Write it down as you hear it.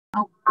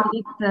our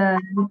colleagues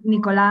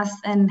Nicolas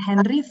and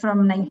Henry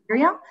from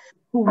Nigeria,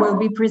 who will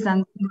be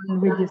presenting on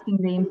reducing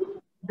the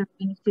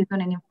rainy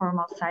season and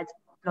informal sites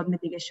flood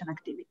mitigation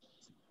activities.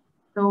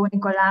 So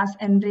Nicolas,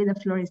 Henry, the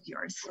floor is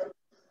yours.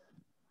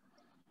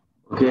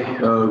 Okay,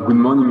 good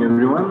morning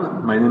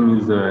everyone. My name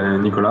is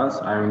Nicolas.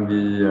 I'm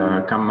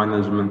the camp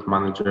management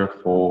manager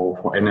for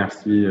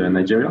NRC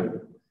Nigeria,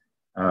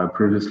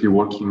 previously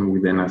working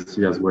with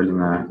NRC as well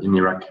in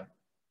Iraq.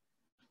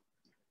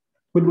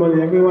 Good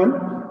morning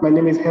everyone. My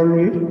name is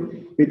Henry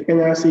with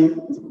NRC,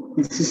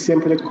 the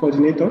System Project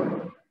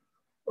Coordinator.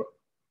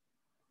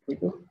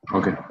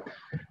 Okay,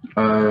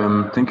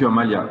 thank you,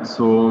 Amalia.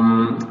 So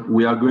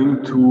we are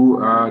going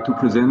to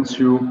present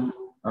you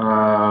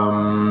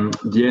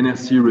the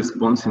NRC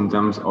response in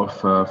terms of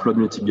flood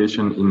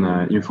mitigation in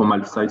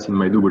informal sites in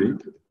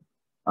Maiduguri.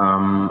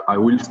 I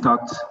will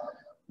start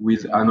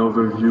with an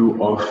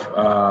overview of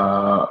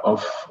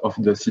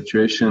the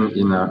situation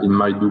in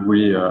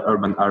Maiduguri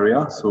urban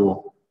area,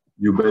 so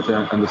you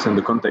better understand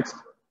the context.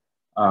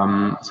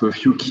 So a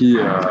few key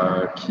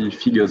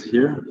figures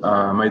here.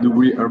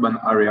 Maiduguri urban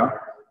area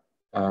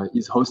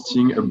is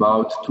hosting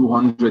about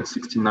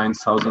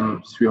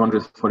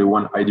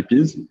 269,341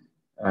 IDPs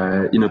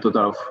in a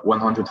total of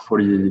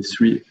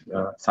 143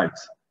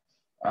 sites.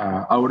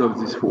 Out of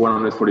these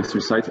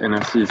 143 sites,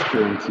 NRC is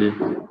currently,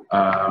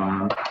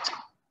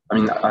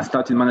 I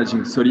started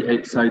managing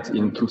 38 sites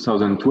in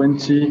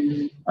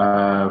 2020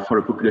 for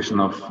a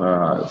population of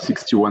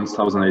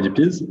 61,000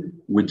 IDPs.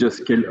 We just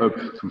scaled up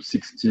to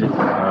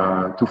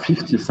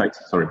 50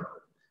 sites, sorry.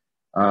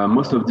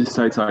 Most of these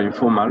sites are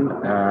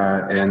informal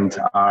and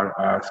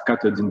are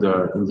scattered in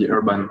the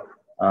urban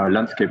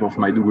landscape of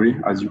Maiduguri,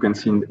 as you can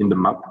see in the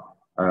map.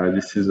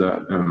 This is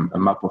a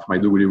map of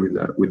Maiduguri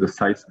with the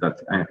sites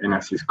that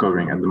NRC is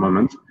covering at the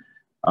moment.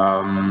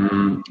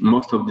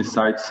 Most of the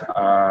sites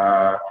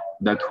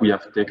that we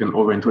have taken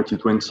over in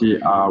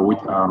 2020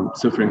 are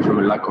suffering from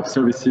a lack of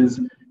services,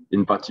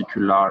 in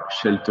particular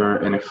shelter,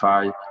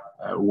 NFI,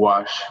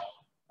 wash,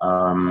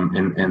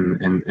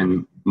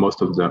 and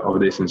most of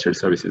the essential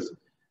services.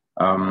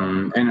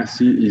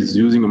 NRC is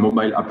using a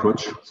mobile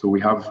approach, so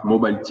we have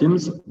mobile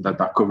teams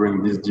that are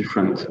covering these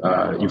different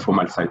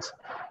informal sites.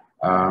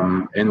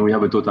 And we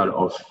have a total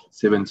of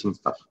 17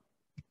 staff.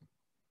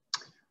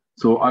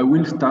 So I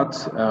will start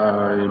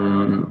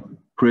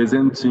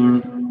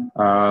presenting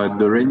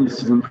the rainy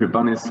season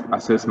preparedness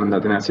assessment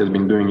that NRC has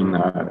been doing in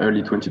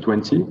early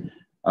 2020.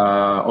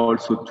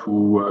 Also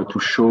to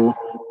show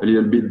a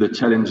little bit the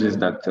challenges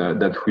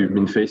that we've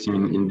been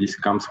facing in these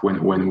camps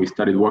when we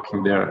started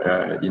working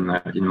there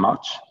in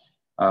March,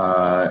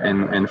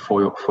 and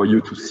for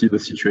you to see the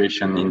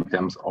situation in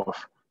terms of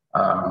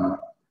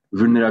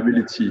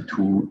vulnerability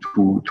to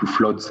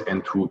floods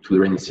and to the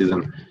rainy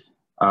season.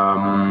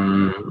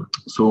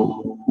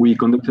 So we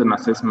conducted an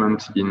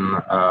assessment in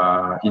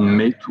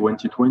May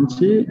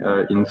 2020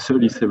 in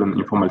 37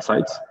 informal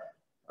sites.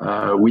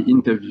 We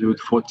interviewed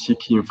 40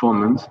 key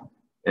informants,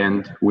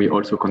 and we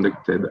also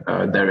conducted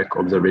direct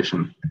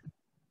observation.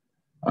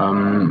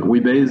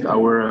 We based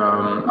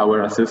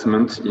our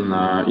assessment in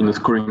a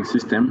scoring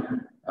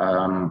system,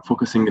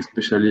 focusing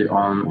especially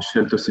on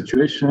shelter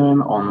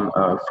situation, on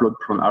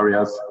flood-prone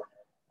areas,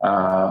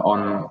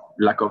 on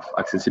lack of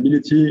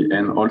accessibility,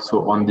 and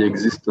also on the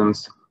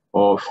existence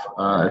of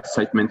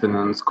site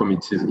maintenance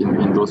committees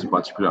in those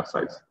particular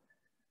sites.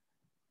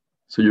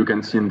 So you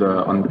can see in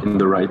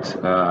the right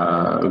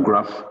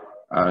graph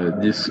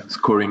this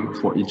scoring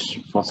for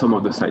some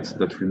of the sites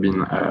that we've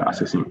been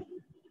assessing.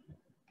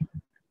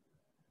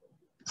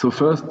 So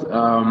first,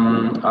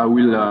 I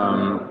will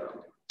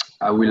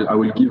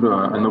give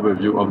an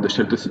overview of the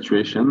shelter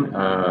situation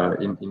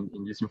in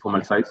these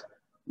informal sites,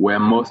 where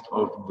most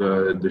of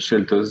the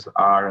shelters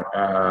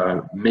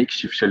are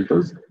makeshift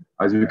shelters.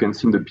 As you can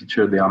see in the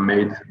picture, they are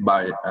made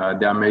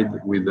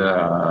with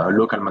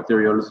local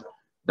materials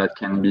that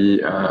can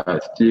be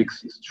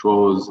sticks,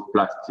 straws,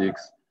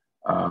 plastics,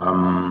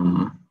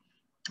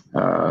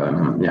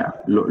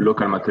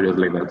 local materials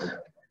like that.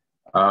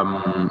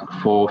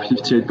 For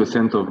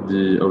 58% of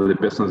the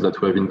persons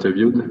that we have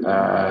interviewed,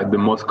 the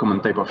most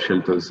common type of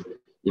shelters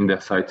in their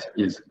site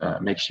is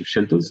makeshift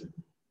shelters.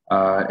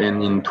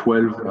 And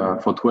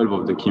for 12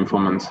 of the key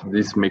informants,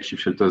 these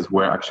makeshift shelters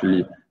were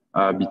actually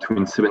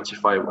between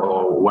 75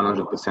 or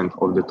 100%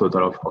 of the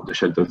total of the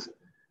shelters.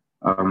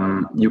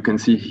 You can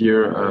see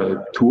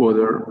here two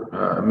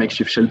other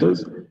makeshift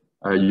shelters.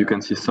 You can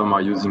see some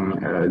are using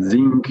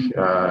zinc,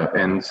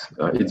 and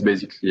it's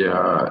basically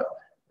a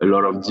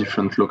lot of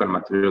different local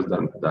materials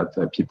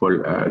that people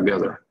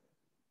gather.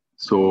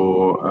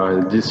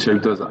 So these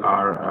shelters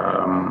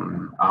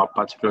are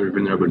particularly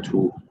vulnerable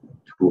to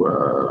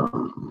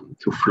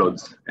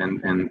floods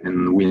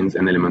and winds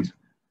and elements.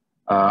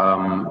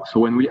 So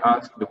when we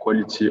ask the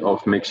quality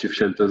of makeshift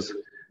shelters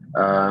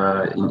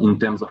in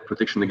terms of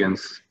protection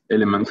against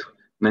elements,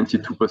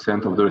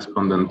 92% of the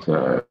respondents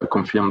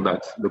confirmed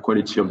that the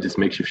quality of these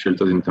makeshift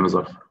shelters in terms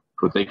of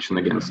protection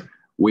against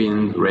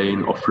wind,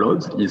 rain, or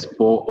floods is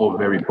poor or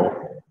very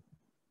poor.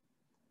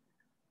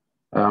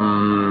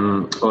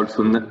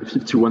 Also,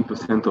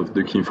 51% of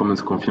the key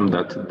informants confirmed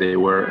that there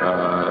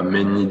were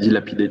many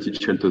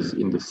dilapidated shelters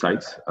in the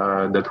sites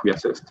that we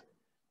assessed.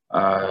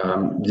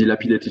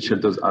 Dilapidated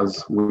shelters,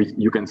 as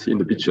you can see in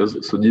the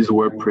pictures. So these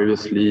were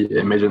previously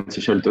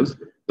emergency shelters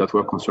that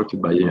were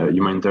constructed by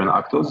humanitarian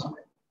actors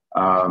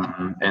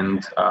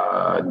and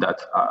that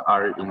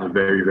are in a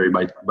very, very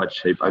bad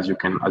shape, as you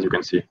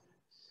can see.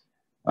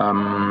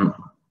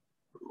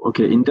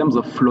 Okay, in terms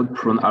of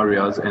flood-prone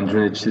areas and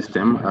drainage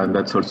system,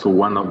 that's also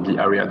one of the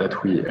areas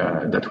that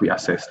we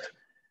assessed.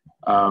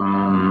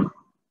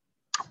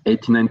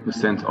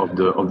 89% of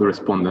the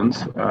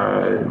respondents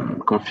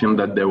confirmed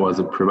that there was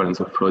a prevalence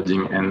of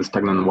flooding and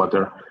stagnant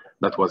water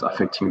that was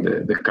affecting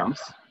the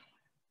camps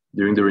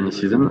during the rainy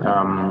season.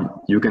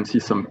 You can see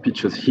some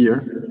pictures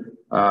here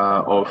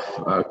of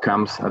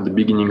camps at the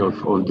beginning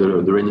of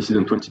the rainy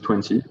season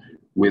 2020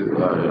 with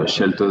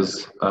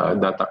shelters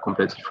that are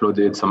completely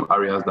flooded, some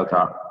areas that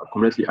are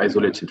completely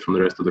isolated from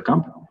the rest of the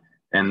camp,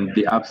 and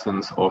the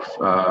absence of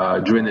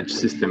drainage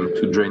system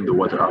to drain the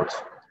water out.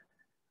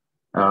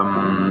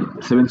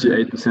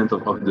 78%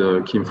 of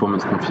the key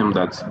informants confirmed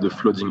that the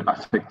flooding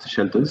affects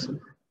shelters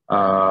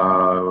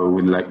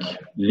with like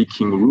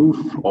leaking roof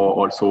or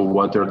also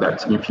water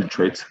that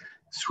infiltrates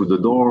through the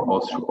door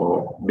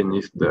or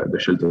beneath the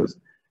shelters.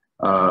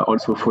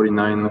 Also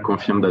 49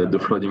 confirmed that the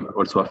flooding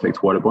also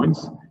affects water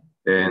points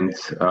and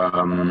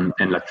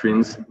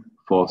latrines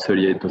for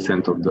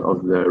 38% of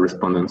the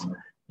respondents.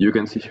 You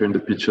can see here in the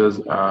pictures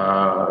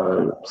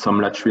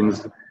some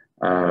latrines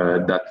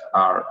that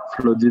are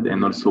flooded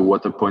and also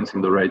water points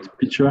in the right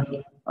picture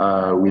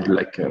with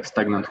like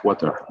stagnant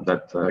water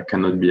that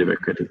cannot be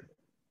evacuated.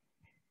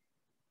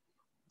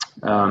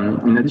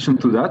 In addition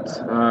to that,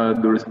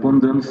 the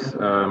respondents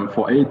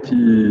for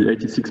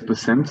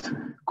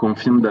 86%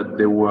 confirmed that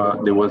there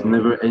was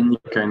never any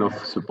kind of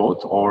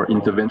support or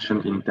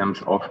intervention in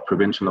terms of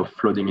prevention of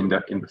flooding in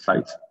the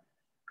sites.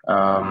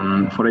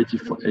 For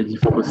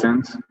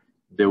 84%,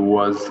 there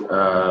was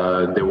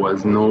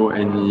no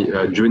any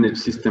drainage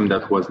system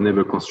that was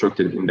never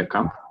constructed in the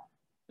camp,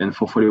 and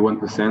for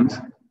 41%,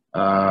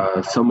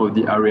 some of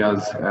the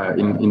areas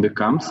in the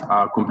camps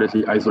are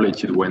completely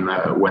isolated when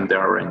there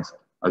are rains,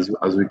 as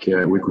we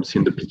could see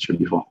in the picture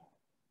before.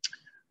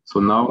 So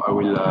now I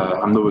will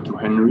hand over to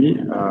Henry,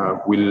 who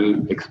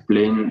will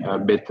explain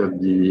better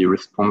the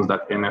response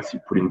that NRC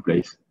put in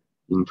place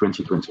in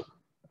 2020.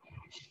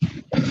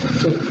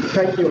 So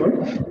thank you all.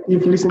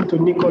 You've listened to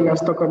Nicolas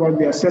talk about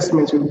the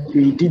assessments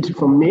we did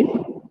from May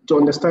to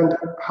understand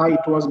how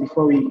it was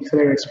before we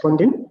started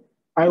responding.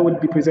 I would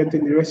be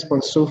presenting the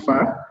response so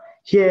far.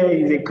 Here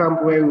is a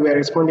camp where we were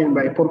responding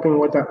by pumping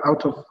water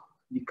out of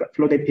the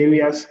flooded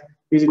areas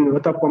using the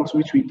water pumps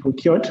which we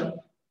procured.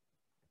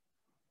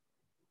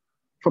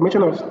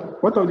 Formation of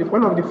one of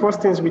the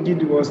first things we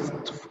did was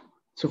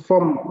to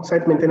form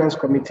site maintenance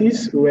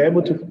committees. We were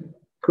able to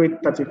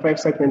create 35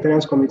 site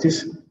maintenance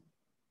committees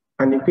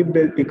and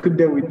equip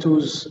them with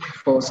tools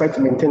for site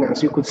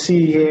maintenance. You could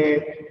see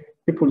here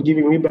people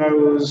giving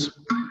wheelbarrows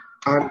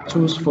and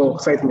tools for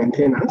site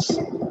maintenance,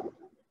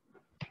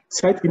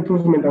 site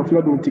improvement and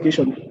flood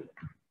mitigation.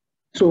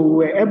 So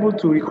we were able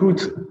to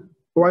recruit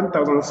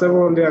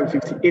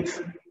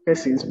 1,758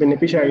 persons,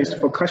 beneficiaries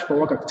for cash for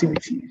work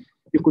activity.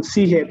 You could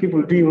see here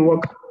people doing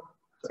work,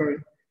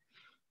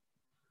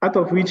 out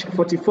of which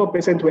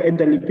 44% were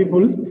elderly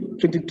people,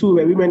 22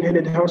 were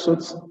women-headed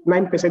households,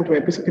 9%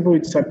 were people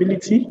with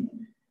disability,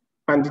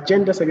 and the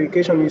gender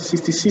segregation is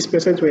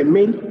 66% were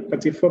male,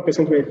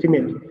 34% were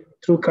female,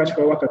 through cash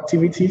for work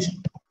activities.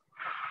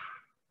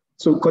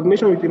 So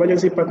coordination with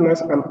emergency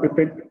partners and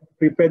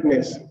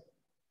preparedness.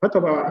 Part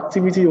of our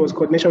activity was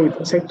coordination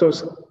with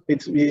sectors,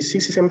 with the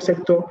CCSM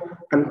sector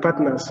and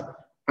partners,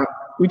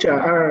 which are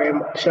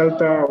RRM,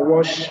 Shelter,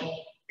 WASH,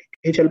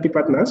 HLP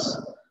partners.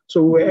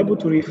 So we were able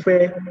to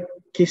refer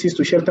cases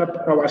to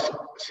our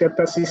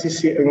Shelter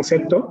CCC and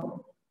sector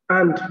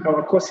and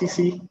our core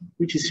CC,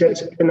 which is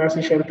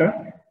NRC Shelter.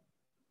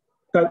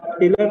 That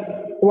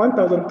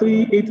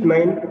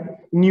 1,389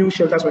 new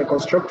shelters were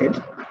constructed,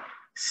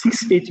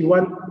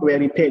 681 were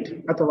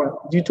repaired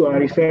due to our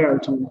referral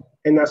to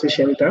NRC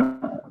Shelter.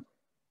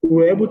 We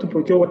were able to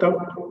procure water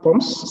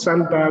pumps,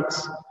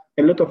 sandbags,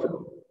 a lot of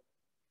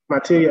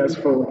materials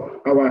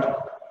for our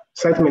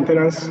site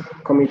maintenance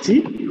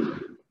committee.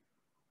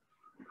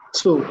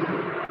 So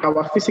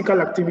our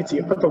physical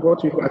activity, part of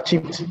what we've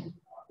achieved,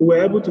 we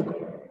were able to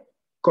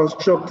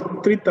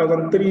construct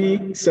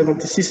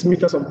 3,376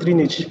 meters of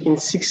drainage in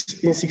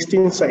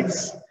 16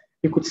 sites.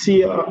 You could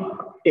see an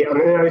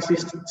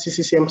analysis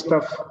CCCM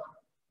staff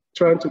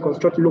trying to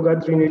construct local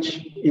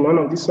drainage in one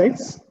of these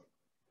sites.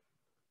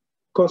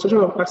 Construction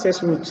of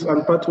access routes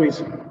and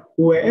pathways.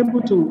 We were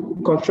able to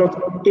construct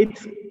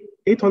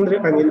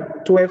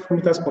 812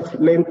 meters of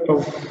length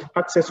of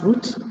access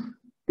routes.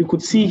 You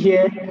could see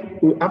here,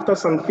 after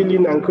some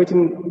filling and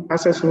creating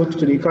access routes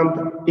to the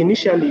camp,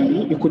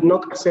 initially you could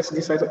not access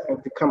this side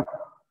of the camp.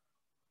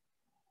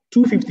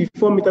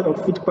 254 meters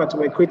of footpaths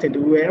were created.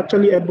 We were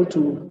actually able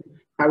to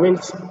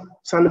arrange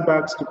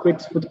sandbags to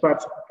create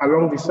footpaths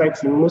along the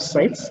sites in most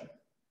sites.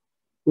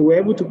 We were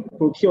able to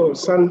procure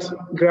sand,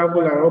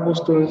 gravel, and rubble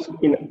stones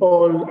in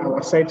all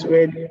our sites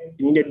where we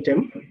needed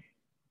them.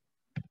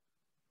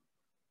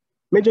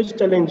 Major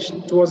challenge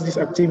towards this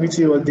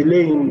activity was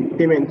delay in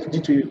payment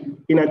due to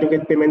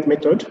inadequate payment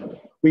method.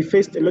 We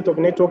faced a lot of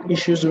network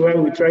issues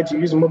when we tried to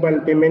use mobile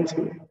payment,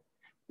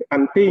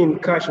 and paying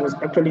cash was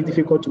actually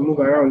difficult to move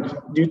around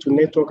due to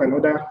network and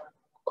other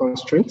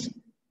constraints.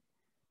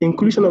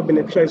 Inclusion of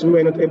beneficiaries who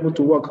were not able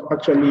to work.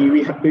 Actually,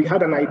 we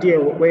had an idea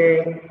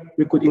where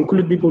we could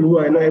include people who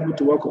are not able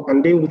to work,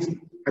 and they would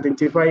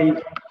identify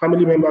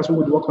family members who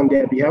would work on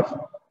their behalf,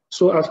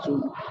 so as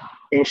to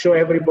ensure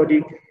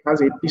everybody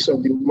has a piece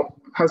of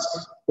has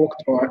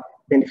worked or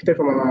benefited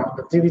from our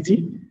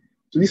activity.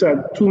 So these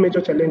are two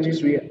major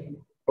challenges we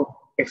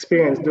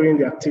experienced during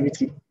the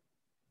activity.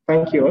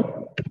 Thank you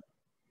all.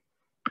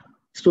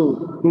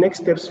 So next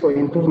steps for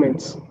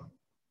improvements.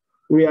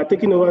 We are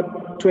taking over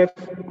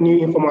 12 new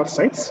informal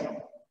sites,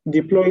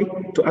 deploy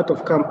to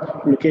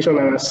out-of-camp location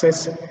and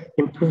assess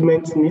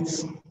improvement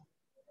needs,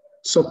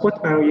 support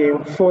and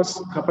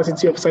reinforce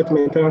capacity of site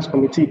maintenance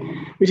committee,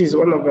 which is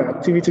one of the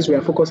activities we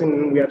are focusing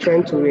on. We are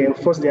trying to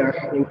reinforce their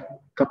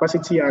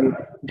capacity and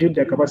build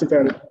their capacity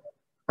and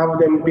have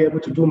them be able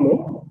to do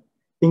more.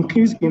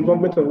 Increase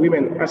involvement of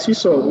women. As you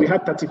saw, we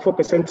had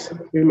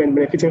 34% women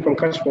benefiting from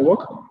cash for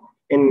work,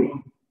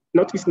 and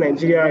Northeast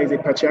Nigeria is a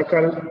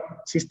patriarchal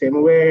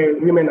system where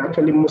women are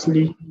actually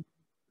mostly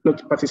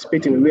not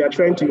participating. We are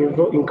trying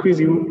to increase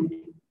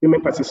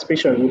women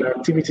participation in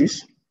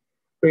activities,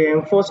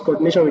 reinforce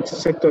coordination with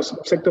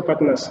sector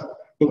partners,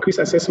 increase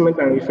assessment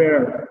and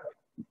referral.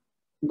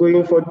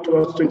 Going forward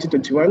towards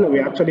 2021, we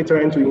are actually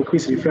trying to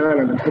increase referral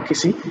and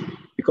advocacy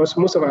because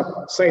most of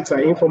our sites are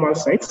informal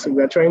sites. So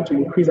we are trying to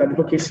increase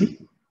advocacy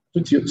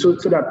so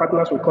that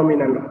partners will come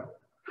in and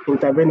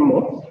intervene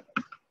more.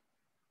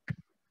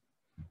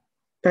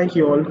 Thank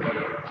you all.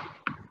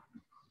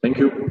 Thank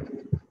you.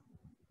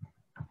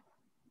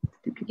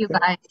 Thank you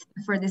guys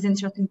for this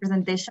interesting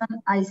presentation.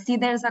 I see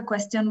there's a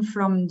question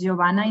from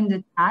Giovanna in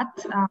the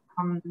chat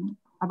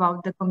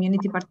about the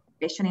community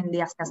participation in the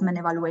assessment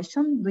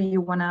evaluation. Do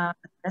you want to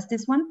address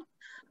this one?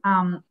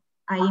 I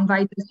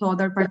invite also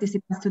other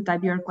participants to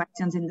type your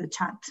questions in the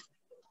chat.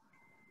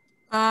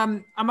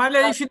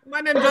 Amalia, if you don't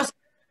mind, I'm just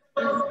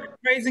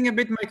raising a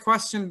bit my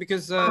question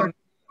because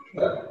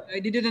I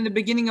did it in the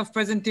beginning of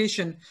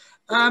presentation.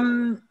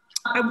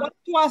 I want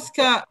to ask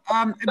a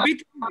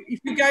bit if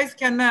you guys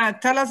can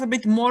tell us a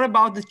bit more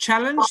about the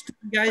challenge to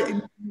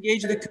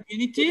engage the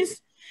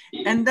communities,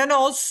 and then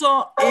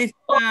also if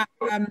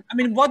I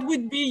mean, what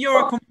would be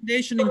your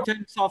recommendation in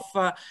terms of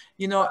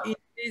in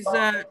this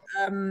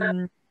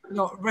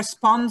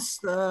response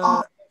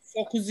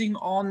focusing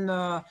on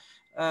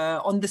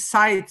the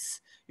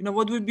sites?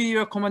 What would be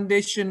your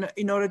recommendation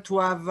in order to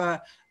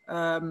have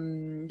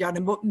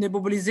the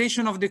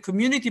mobilization of the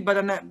community,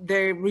 but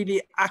the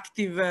really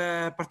active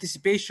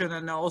participation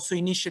and also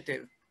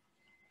initiative.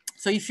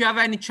 So if you have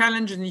any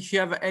challenge and if you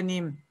have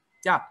any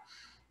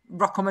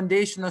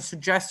recommendation or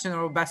suggestion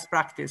or best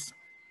practice.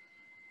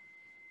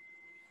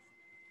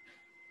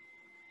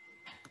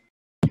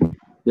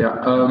 Yeah,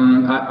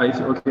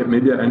 okay,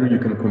 maybe I know you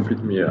can complete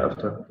me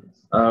after.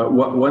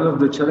 One of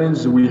the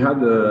challenges we had,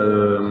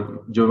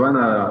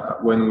 Giovanna,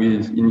 when we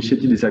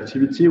initiated this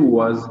activity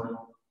was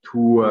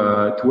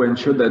to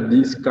ensure that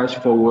this cash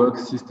for work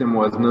system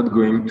was not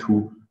going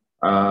to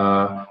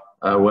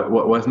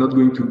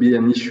be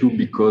an issue,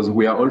 because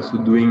we are also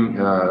doing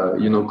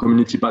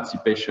community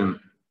participation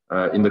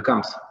in the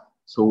camps.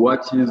 So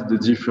what is the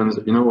difference?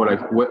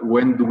 Like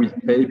when do we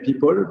pay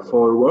people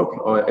for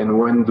work, and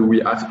when do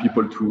we ask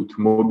people to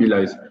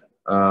mobilize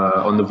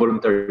on a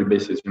voluntary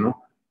basis?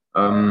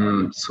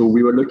 So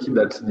we were lucky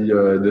that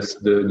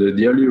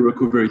the early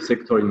recovery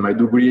sector in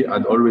Maiduguri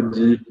had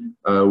already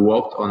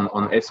worked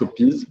on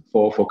SOPs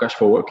for cash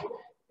for work,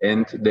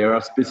 and there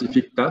are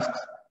specific tasks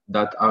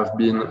that have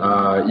been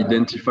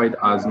identified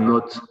as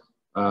not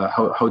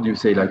how do you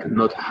say, like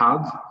not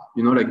hard,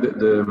 like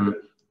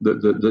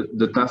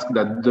the task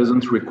that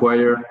doesn't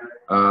require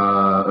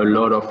a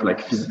lot of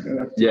like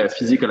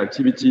physical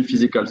activity,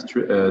 physical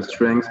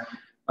strength,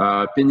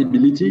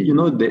 penability.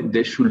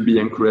 They should be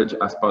encouraged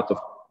as part of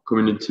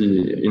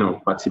community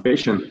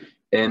participation.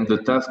 And the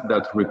tasks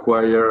that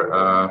require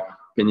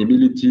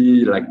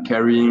penability, like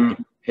carrying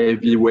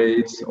heavy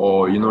weights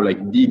or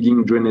like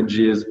digging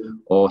drainages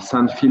or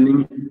sand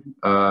filling,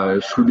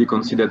 should be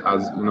considered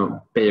as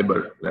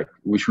payable. Like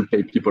we should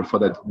pay people for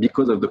that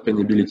because of the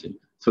penability.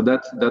 So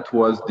that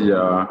was the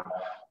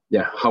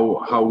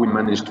how we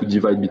managed to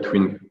divide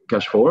between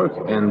cash for work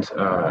and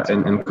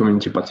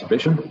community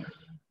participation.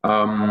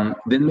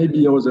 Then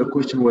maybe the other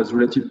question was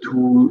related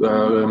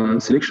to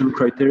selection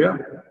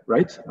criteria,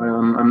 right?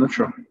 I'm not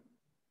sure.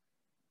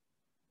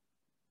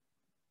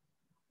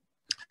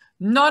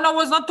 No, it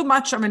was not too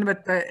much. I mean,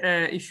 but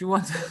if you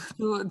want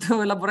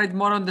to elaborate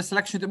more on the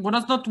selection, it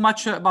was not too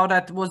much about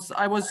that.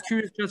 I was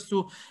curious just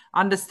to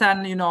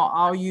understand,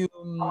 how you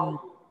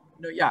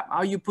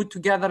how you put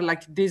together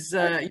like this,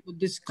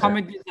 these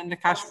committees and the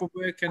cash for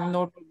work and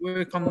normal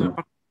work on the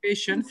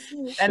participation,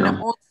 and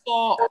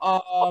also,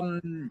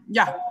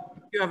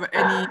 if you have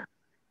any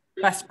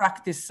best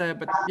practice,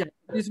 but yeah,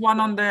 this one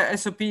on the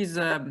SOP is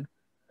a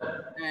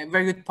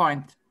very good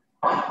point.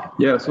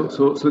 Yeah,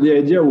 so the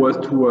idea was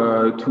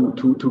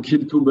to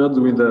kill two birds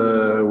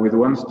with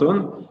one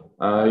stone.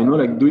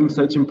 Like doing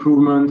site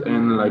improvement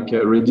and like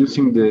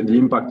reducing the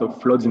impact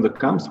of floods in the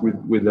camps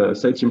with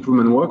site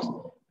improvement works,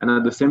 and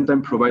at the same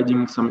time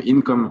providing some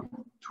income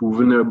to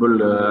vulnerable,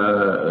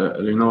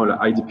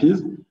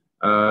 IDPs,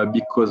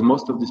 because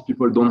most of these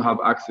people don't have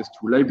access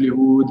to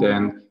livelihood,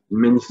 and in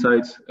many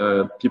sites,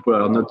 people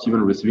are not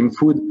even receiving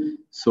food.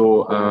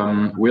 So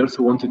we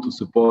also wanted to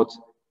support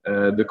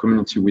the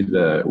community with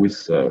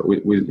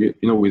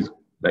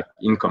like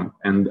income,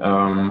 and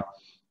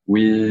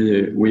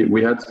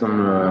we had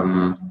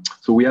some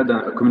so we had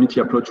a community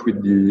approach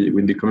with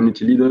the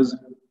community leaders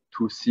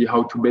to see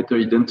how to better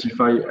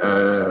identify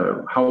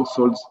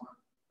households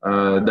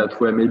that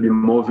were maybe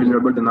more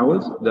vulnerable than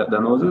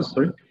others,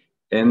 sorry,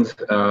 and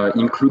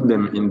include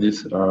them in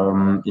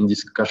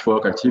this cash for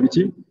work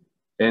activity.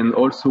 And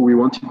also we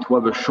wanted to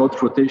have a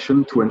short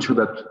rotation to ensure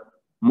that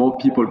more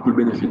people could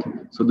benefit.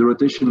 So the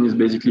rotation is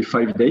basically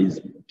 5 days.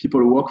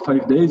 People work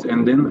 5 days,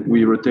 and then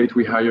we rotate.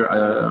 We hire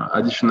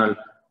additional,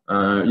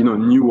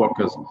 new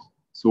workers,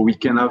 so we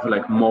can have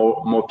like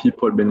more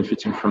people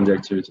benefiting from the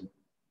activity.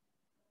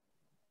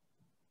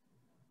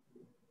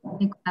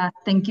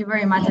 Thank you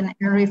very much, and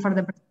Henry, for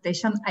the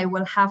presentation. I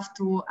will have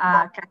to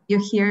cut you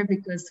here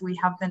because we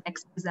have the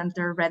next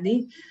presenter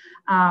ready.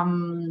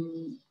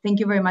 Thank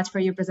you very much for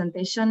your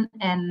presentation,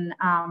 and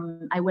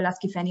I will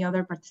ask if any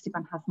other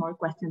participant has more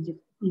questions.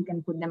 You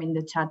can put them in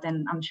the chat,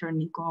 and I'm sure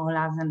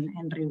Nicolas and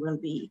Henry will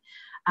be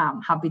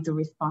happy to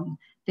respond.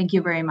 Thank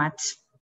you very much.